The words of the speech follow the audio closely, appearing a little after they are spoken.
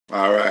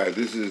All right,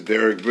 this is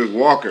Derrick Big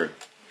Walker,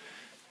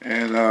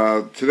 and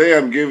today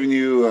I'm giving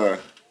you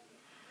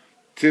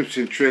tips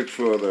and tricks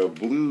for the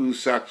blues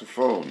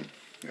saxophone.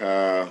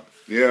 Yeah,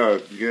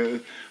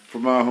 for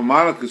my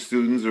harmonica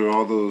students or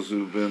all those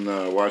who've been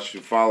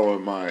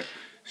following my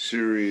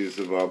series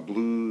about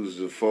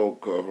blues,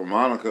 folk,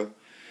 harmonica.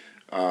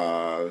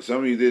 Some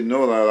of you didn't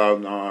know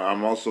that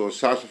I'm also a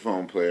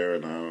saxophone player,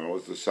 and I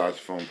was the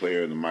saxophone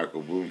player in the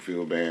Michael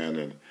Bloomfield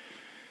band,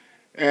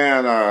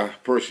 and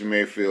Percy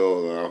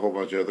Mayfield, and a whole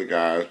bunch of other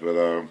guys.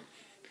 But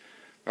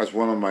that's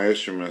one of my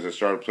instruments. I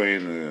started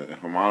playing the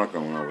harmonica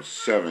when I was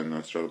 7.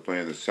 I started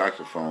playing the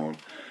saxophone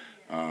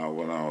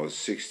when I was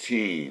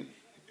 16,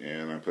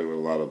 and I played with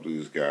a lot of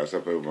blues guys. I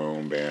played with my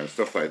own band,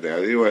 stuff like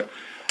that. Anyway,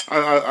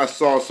 I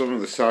saw some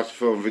of the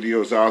saxophone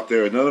videos out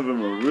there, and none of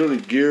them are really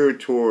geared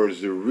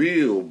towards the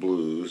real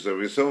blues. I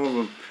mean, some of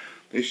them,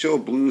 they show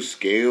blues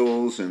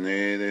scales, and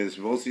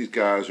most of these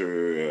guys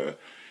are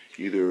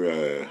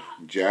either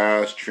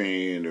jazz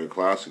trained or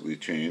classically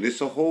trained.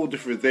 It's a whole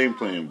different thing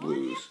playing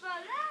blues.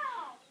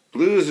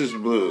 Blues is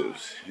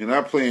blues. You're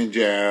not playing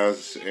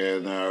jazz,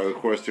 and of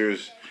course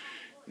there's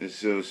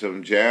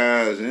some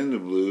jazz in the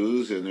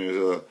blues, and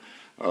there's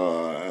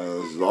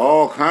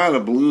all kind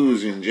of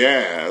blues in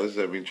jazz.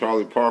 I mean,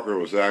 Charlie Parker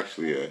was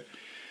actually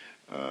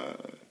a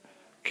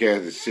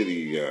Kansas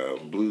City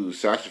blues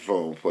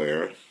saxophone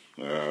player.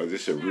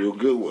 Just a real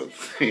good one,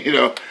 you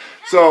know.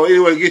 So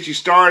anyway, to get you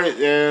started,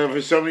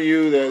 for some of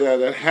you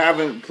that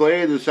haven't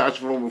played the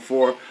saxophone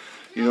before,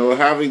 you know,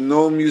 having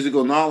no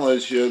musical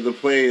knowledge to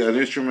play an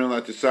instrument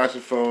like the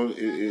saxophone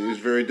is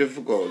very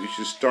difficult. You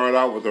should start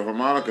out with the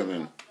harmonica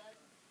then,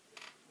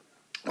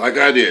 like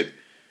I did.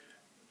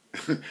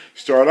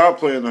 Start out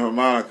playing the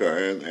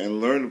harmonica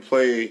and learn to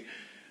play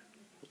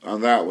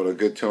on that with a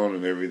good tone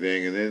and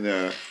everything, and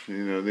then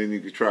then you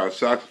can try a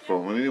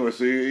saxophone. But anyway,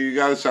 so you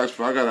got a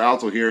saxophone. I got an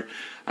alto here.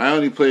 I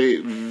only play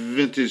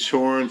vintage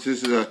horns.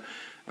 This is a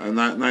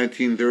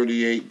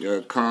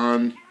 1938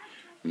 Conn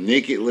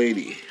Naked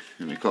Lady,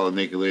 and they call it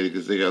Naked Lady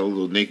because they got a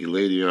little naked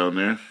lady on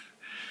there.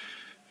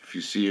 If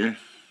you see her,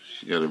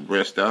 she got her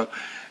breast out,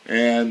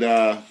 and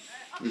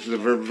this is a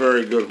very,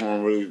 very good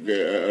horn, really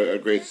a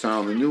great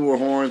sound. The newer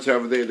horns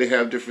have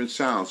different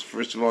sounds.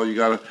 First of all, you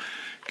gotta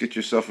get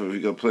yourself, if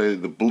you're going to play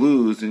the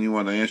blues, then you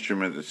want an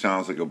instrument that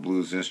sounds like a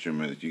blues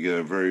instrument. If you get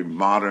a very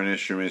modern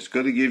instrument, it's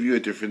going to give you a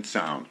different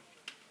sound.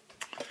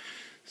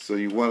 So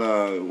you want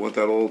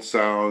that old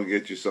sound,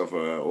 get yourself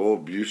an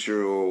old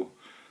Bushel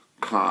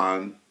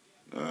Conn,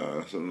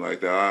 something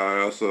like that.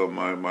 I also,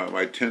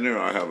 my tenor,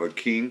 I have a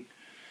King,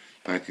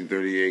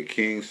 1938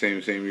 King,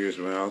 same year as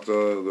my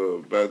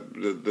alto.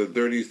 The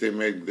 30s,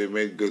 they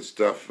made good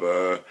stuff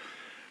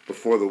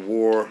before the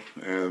war,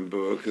 and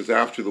because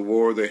after the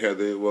war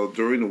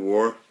during the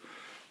war,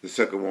 the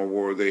Second World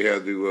War, they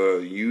had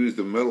to use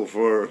the metal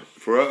for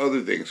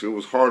other things. So it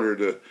was harder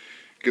to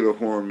get a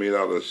horn made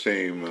out of the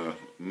same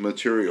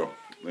material.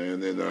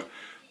 And then of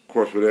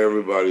course what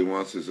everybody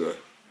wants is a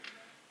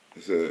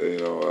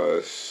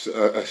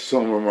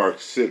Sommer Mark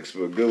 6,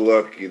 but good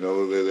luck, you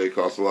know, they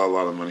cost a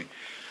lot of money.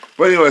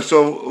 But anyway,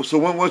 so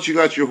once you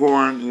got your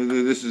horn,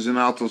 this is an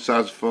alto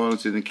saxophone.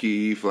 It's in the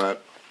key E flat.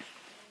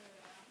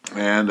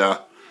 And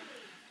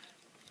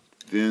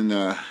then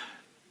the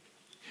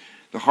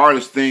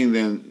hardest thing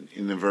then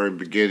in the very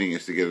beginning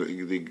is to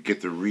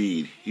get the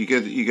reed. You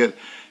get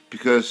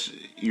because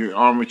your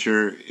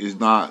armature is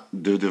not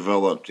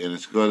developed, and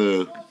it's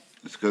going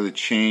to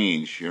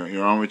change.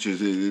 Your armature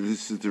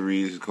this is the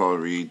reed. This is called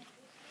a reed.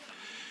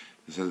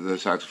 This is the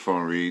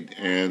saxophone reed,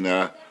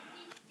 and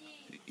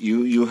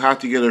you have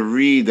to get a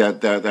reed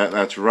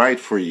that's right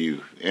for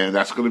you, and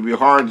that's going to be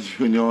hard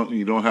when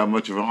you don't have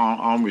much of an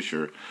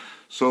armature.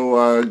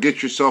 So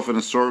get yourself an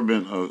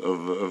assortment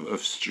of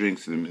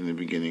strings in the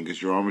beginning,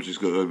 because your armature is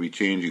going to be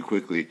changing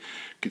quickly.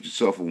 Get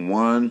yourself a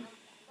 1,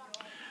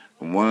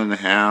 a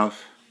 1.5,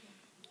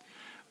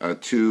 a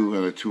 2,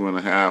 and a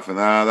 2.5, and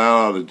that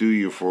ought to do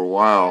you for a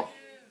while.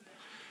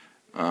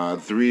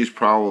 3 is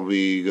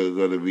probably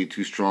going to be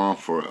too strong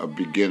for a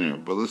beginner,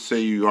 but let's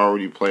say you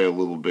already play a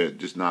little bit,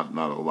 just not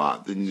a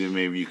lot. Then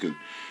maybe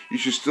you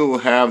should still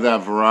have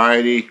that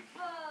variety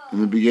in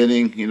the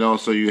beginning, you know,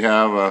 so you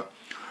have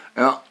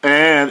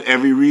and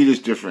every reed is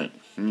different.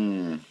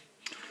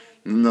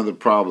 Another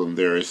problem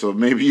there. So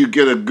maybe you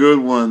get a good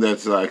one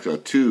that's like a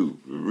 2,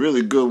 a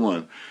really good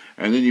one,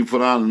 and then you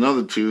put on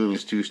another 2 and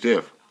it's too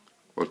stiff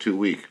or too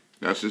weak.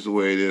 That's just the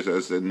way it is.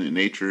 That's the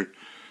nature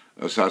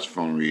of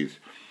saxophone reeds.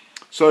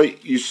 So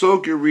you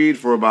soak your reed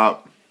for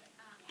about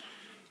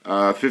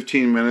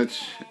 15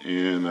 minutes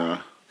in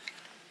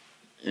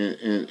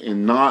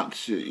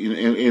knots,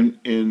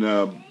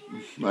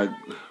 like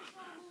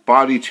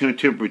body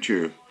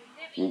temperature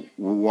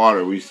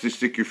water. We just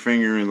stick your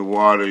finger in the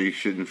water. You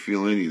shouldn't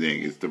feel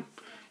anything.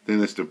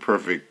 Then it's the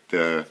perfect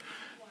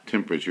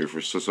temperature for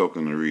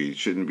soaking the reed. It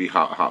shouldn't be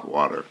hot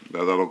water.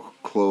 That'll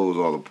close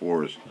all the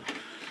pores.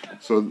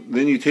 So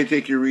then you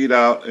take your reed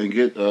out and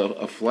get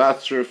a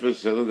flat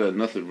surface. I got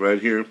nothing right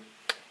here.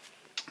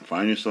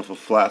 Find yourself a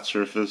flat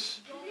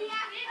surface.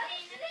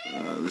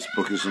 This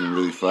book isn't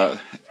really flat,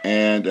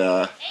 and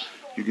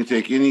you can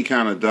take any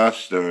kind of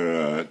dust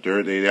or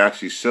dirt. They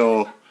actually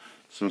sell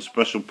some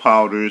special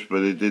powders,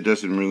 but it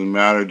doesn't really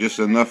matter. Just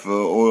enough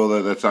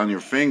oil that's on your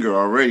finger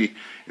already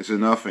is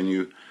enough, and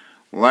you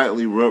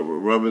lightly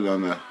rub it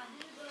on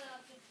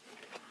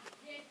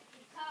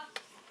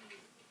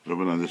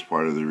this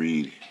part of the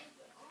reed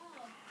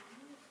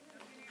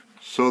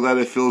so that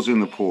it fills in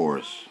the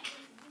pores.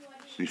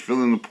 So you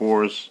fill in the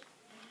pores,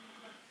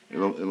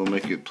 it'll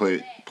make it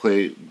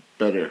play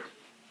better.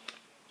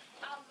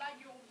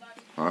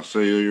 So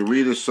your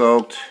reed is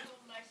soaked.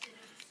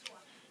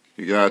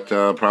 You got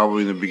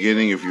probably in the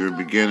beginning, if you're a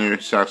beginner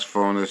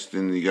saxophonist,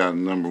 then you got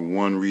number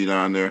 1 reed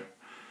on there,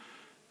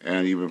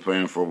 and you've been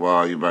playing for a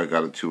while, you about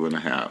got a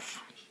 2.5.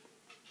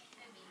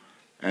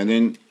 And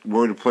then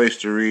where to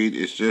place the reed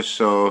is just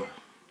so,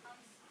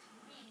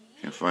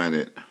 can't find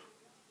it.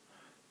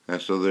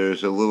 And so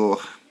there's a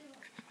little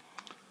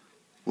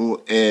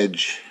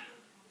edge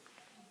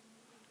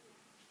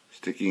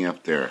sticking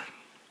up there,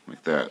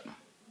 like that.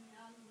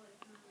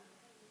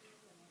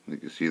 You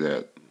can see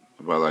that,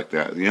 about like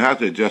that. You have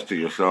to adjust it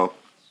yourself.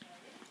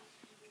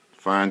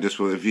 Find this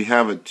one. If you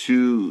have it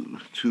too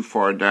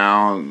far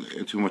down,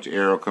 too much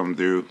air will come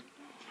through.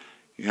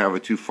 You have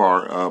it too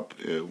far up,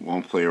 it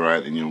won't play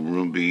right, and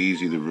it'll be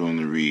easy to ruin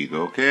the reed.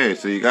 Okay,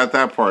 so you got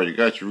that part. You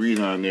got your reed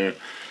on there,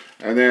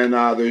 and then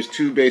there's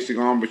 2 basic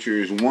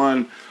embouchures.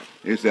 One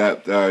is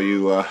that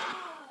the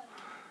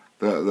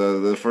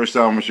first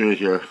embouchure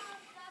is your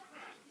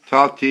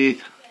top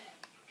teeth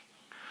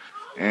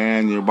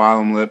and your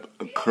bottom lip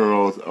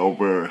curls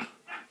over.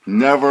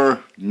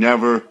 Never,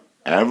 never,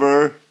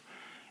 ever,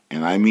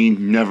 and I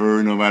mean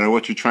never, no matter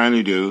what you're trying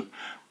to do,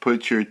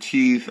 put your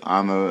teeth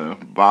on the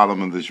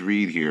bottom of this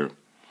reed here,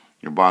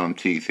 your bottom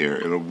teeth here.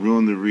 It'll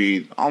ruin the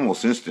reed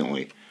almost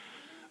instantly.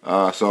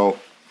 So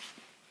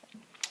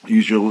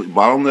use your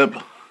bottom lip.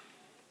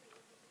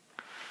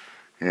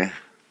 Yeah.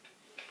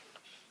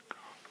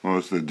 Well,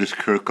 it's the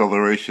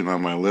discoloration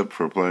on my lip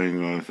for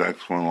playing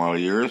saxophone a lot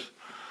of years.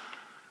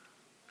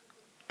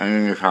 And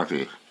then your top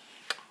teeth.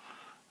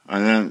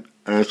 And then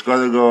it's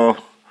got to go,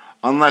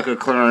 unlike a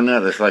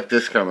clarinet, it's like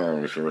this kind of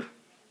embouchure.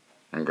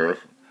 Okay.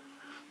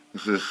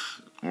 This is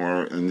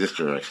more in this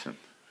direction.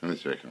 So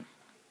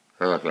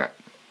like that.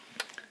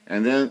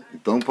 And then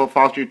don't puff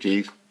out your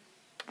teeth.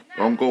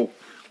 Don't go.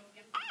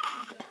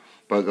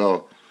 But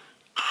go.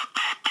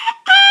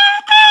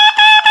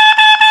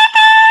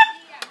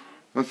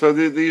 And so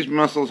these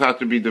muscles have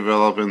to be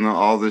developed, and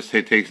all this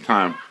takes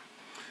time.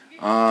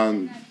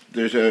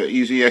 There's an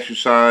easy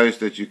exercise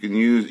that you can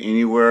use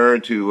anywhere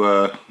to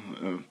a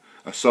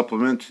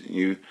supplement.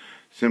 You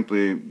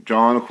simply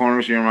draw on the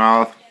corners of your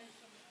mouth,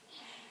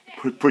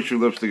 put your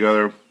lips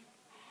together,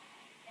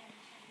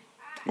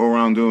 go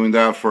around doing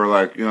that for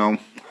like,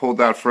 hold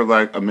that for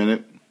like a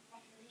minute,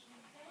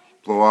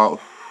 blow out,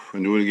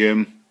 and do it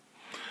again.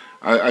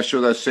 I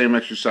show that same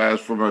exercise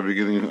for my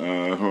beginning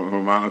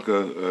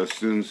harmonica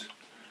students.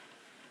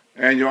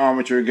 And your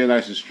armature again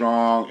nice and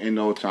strong in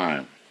no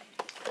time.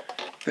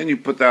 Then you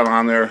put that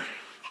on there,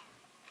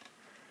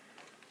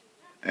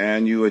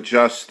 and you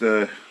adjust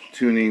the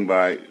tuning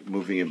by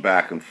moving it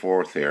back and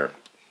forth here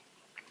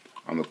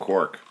on the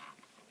cork.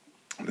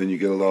 Then you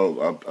get a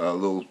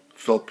little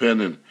felt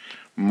pen and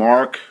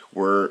mark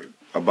where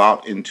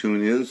about in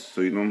tune is,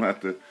 so you don't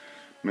have to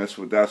mess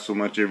with that so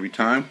much every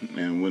time.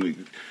 And when the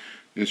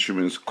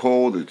instrument is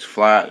cold, it's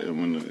flat,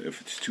 and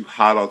if it's too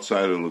hot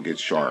outside, it'll get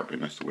sharp,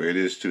 and that's the way it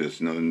is too. It's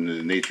the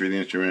nature of the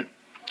instrument.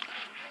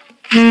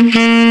 And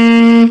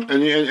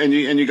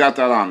you got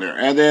that on there.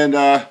 And then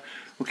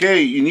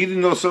okay, you need to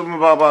know something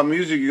about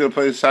music. You gotta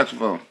play the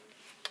saxophone.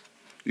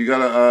 You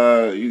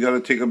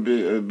gotta take a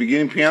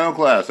beginning piano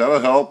class. That'll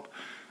help.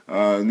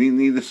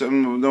 Need to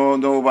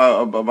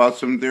know about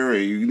some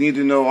theory. You need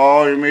to know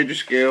all your major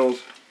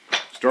scales.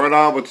 Start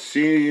out with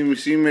the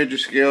C major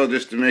scale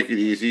just to make it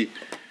easy,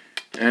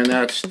 and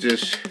that's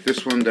just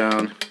this one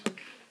down.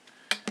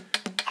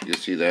 You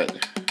see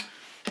that?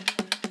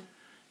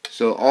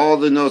 So all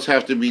the notes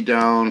have to be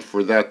down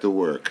for that to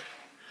work.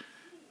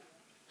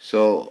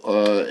 So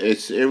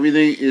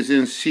everything is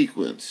in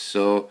sequence.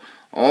 So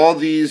all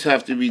these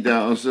have to be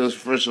down. So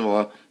first of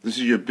all, this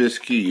is your bis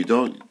key.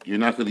 You're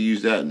not going to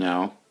use that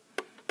now.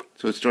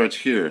 So it starts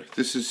here.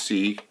 This is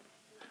C,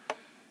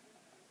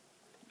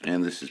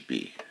 and this is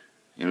B.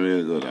 And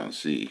we're going to go down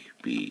C,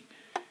 B,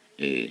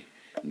 A,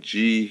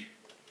 G,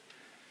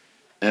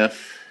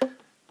 F,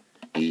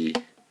 E,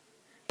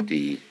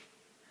 D,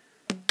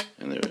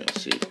 and there we go,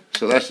 C.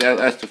 So that's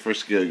the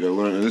first skill you got to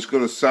learn. And it's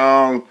going to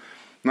sound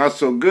not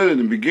so good in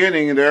the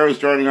beginning, and there,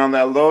 starting on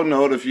that low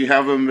note. If you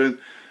haven't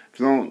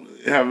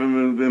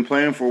been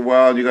playing for a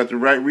while, you got the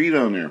right reed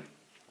on there.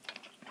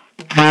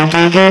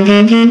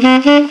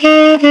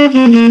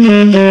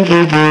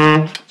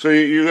 So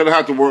you're gonna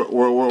have to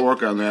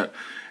work on that,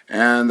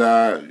 and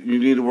you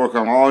need to work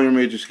on all your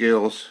major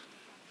scales.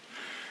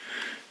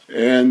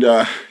 And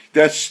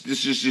this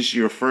is just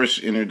your first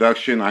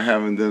introduction. I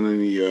haven't done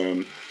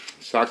any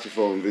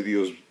saxophone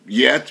videos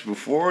yet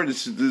before.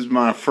 This is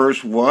my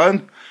first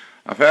one.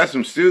 I've had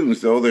some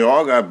students, though. They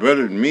all got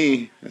better than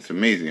me. It's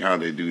amazing how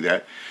they do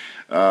that.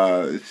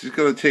 It's just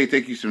going to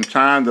take you some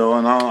time, though,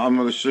 and I'm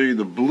going to show you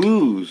the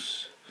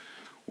blues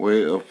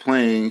way of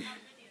playing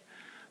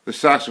the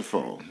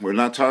saxophone. We're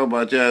not talking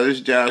about jazz.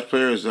 This jazz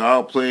player is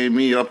out playing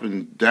me up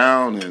and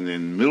down and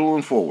in middle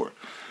and forward.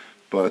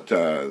 But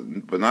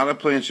not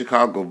playing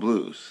Chicago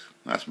blues.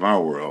 That's my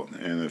world.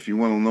 And if you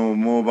want to know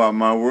more about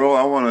my world,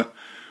 I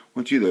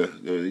want you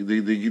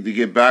to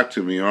get back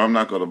to me, or I'm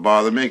not going to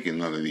bother making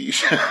none of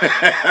these.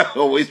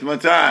 I'll waste my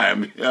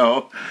time, you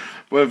know.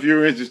 But if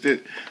you're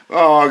interested,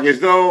 I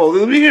guess, no,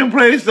 let me hear him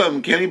play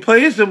something. Can he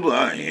play some blues?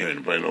 I ain't hearing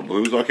him play no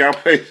blues. Okay, I'll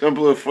play some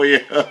blues for you.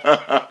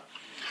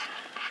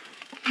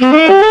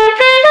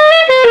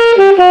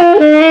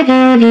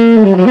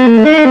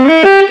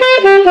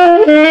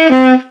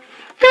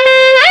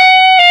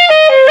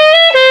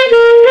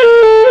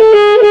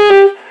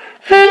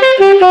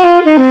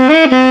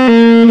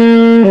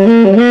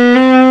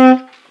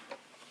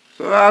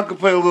 So I could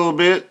play a little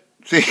bit.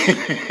 See,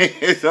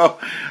 so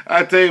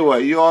I tell you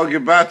what, you all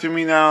get back to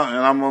me now, and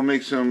I'm gonna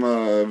make some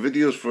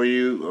videos for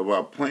you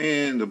about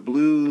playing the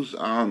blues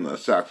on the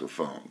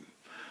saxophone,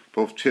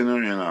 both tenor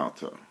and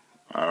alto.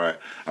 All right.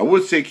 I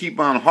would say keep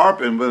on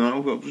harping, but I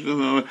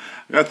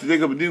got to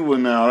think of a new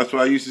one now. That's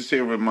what I used to say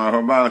with my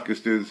harmonica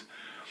students.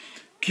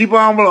 Keep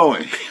on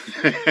blowing.